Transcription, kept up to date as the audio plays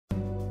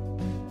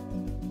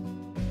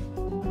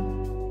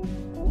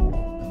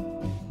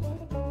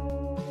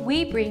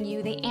we bring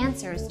you the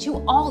answers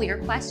to all your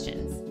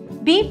questions.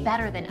 Be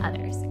better than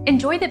others.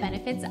 Enjoy the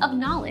benefits of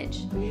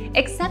knowledge.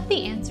 Accept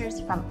the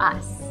answers from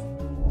us.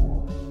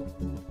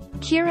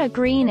 Kyra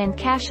Green and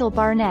Cashel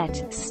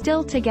Barnett,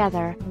 still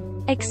together.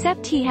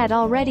 Except he had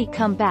already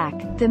come back.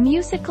 The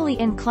musically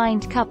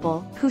inclined couple,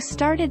 who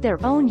started their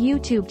own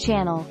YouTube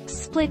channel,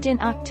 split in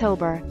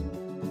October.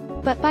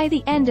 But by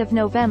the end of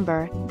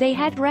November, they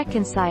had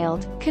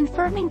reconciled,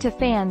 confirming to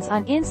fans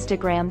on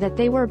Instagram that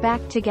they were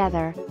back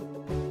together.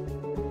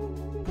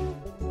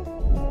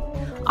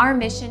 Our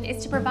mission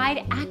is to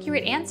provide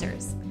accurate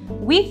answers.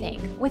 We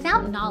think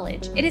without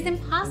knowledge, it is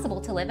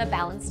impossible to live a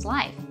balanced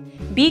life.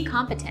 Be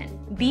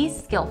competent, be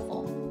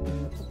skillful.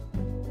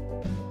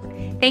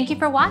 Thank you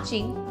for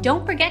watching.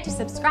 Don't forget to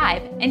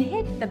subscribe and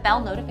hit the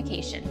bell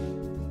notification.